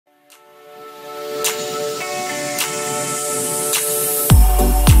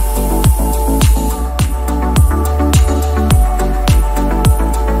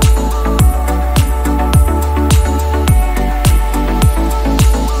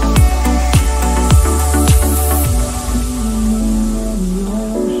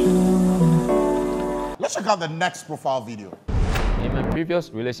out the next profile video. In my previous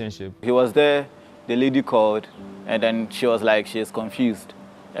relationship, He was there, the lady called, and then she was like, she is confused.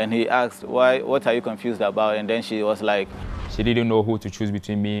 And he asked, what are you confused about? And then she was like, she didn't know who to choose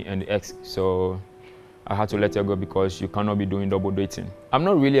between me and the ex, so I had to let her go because you cannot be doing double dating. I'm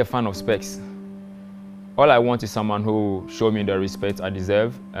not really a fan of specs. All I want is someone who show me the respect I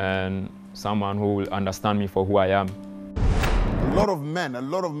deserve and someone who will understand me for who I am. A lot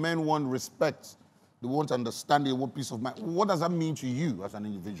of men want respect. They want understanding, they want peace of mind. What does that mean to you as an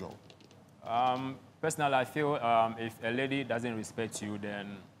individual? Personally, I feel if a lady doesn't respect you,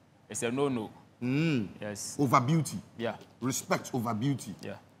 then it's a no-no. Yes. Over beauty. Yeah. Respect over beauty.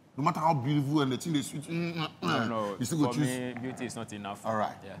 Yeah. No matter how beautiful and the thing is sweet, No, you still for go choose. me, beauty is not enough. All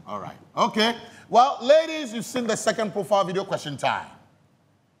right. Yeah. All right. Okay. Well, ladies, you've seen the second profile video. Question time.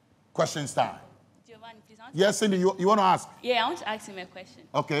 Questions time. Giovanni, please answer. Yes, Cindy, you want to ask? Yeah, I want to ask him a question.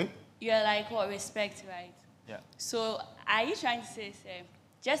 Okay. You're like, what, respect, right? Yeah. So are you trying to say,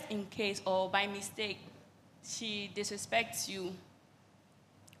 just in case or by mistake, she disrespects you,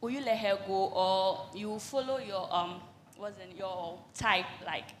 will you let her go or you follow your, your type,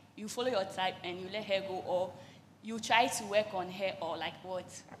 like you follow your type and you let her go or you try to work on her or like what?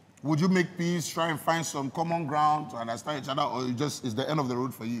 Would you make peace, try and find some common ground to understand each other, or you just is the end of the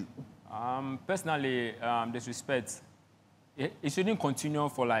road for you? Personally, disrespect, it shouldn't continue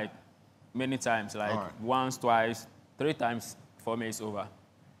for like many times, like once, twice, 3 times for me it's over.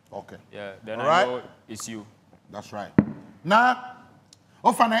 Okay. Yeah, then All I right. know it's you. That's right. Now,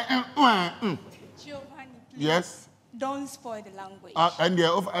 Giovanni, please. yes? Don't spoil the language. And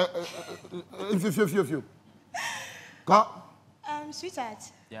if Go.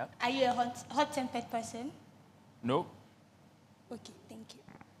 Sweetheart. Yeah. Are you a hot-tempered person? No. Okay, thank you.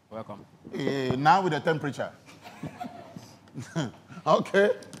 Welcome. Now with the temperature.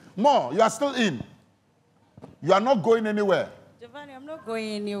 Okay. More, you are still in. You are not going anywhere. Giovanni, I'm not going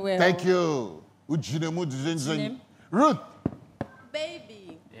anywhere. Thank you. Ruth.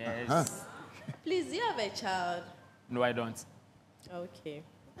 Baby. Yes. Please, do you have a child? No, I don't. Okay.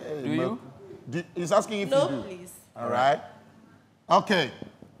 Hey, Do you? He's asking if No, you do. please. All right. Okay.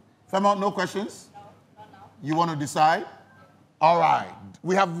 Fema, no questions? No. You want to decide? All right.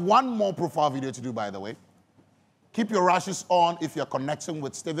 We have one more profile video to do, by the way. Keep your rashes on if you're connecting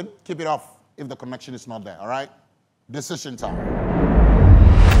with Steven. Keep it off if the connection is not there, all right? Decision time.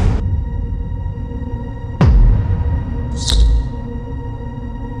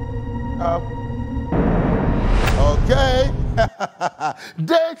 Okay.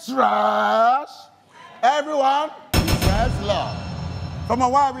 Date rush. Everyone, says love. Come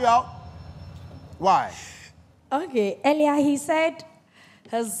on, why are we out? Why? Okay, earlier he said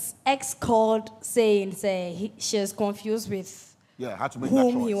his ex called saying she was confused with how to make that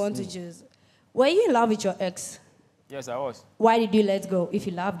whom choice. he wanted to choose. Were you in love with your ex? Yes, I was. Why did you let go if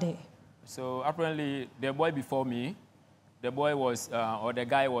you loved her? So apparently, the boy before me, the boy was, or the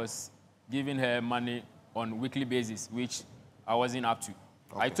guy was giving her money on weekly basis, which I wasn't up to.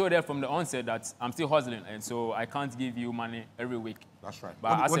 Okay. I told her from the onset that I'm still hustling, and so I can't give you money every week. That's right.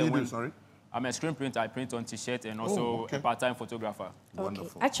 But what do you do, sorry? I'm a screen printer. I print on T-shirt and also a part-time photographer. Okay.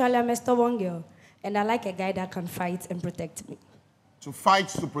 Wonderful. Actually, I'm a stubborn girl, and I like a guy that can fight and protect me. To fight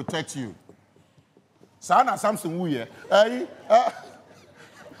to protect you. Sana Samson Wuye.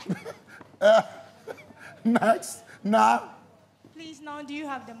 Next. Now. Please, now, do you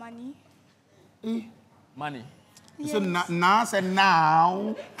have the money? Money? Yes. So now, say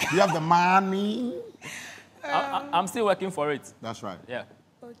now, you have the money. I'm still working for it. That's right. Yeah.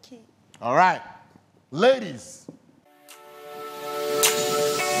 Okay. All right. Ladies,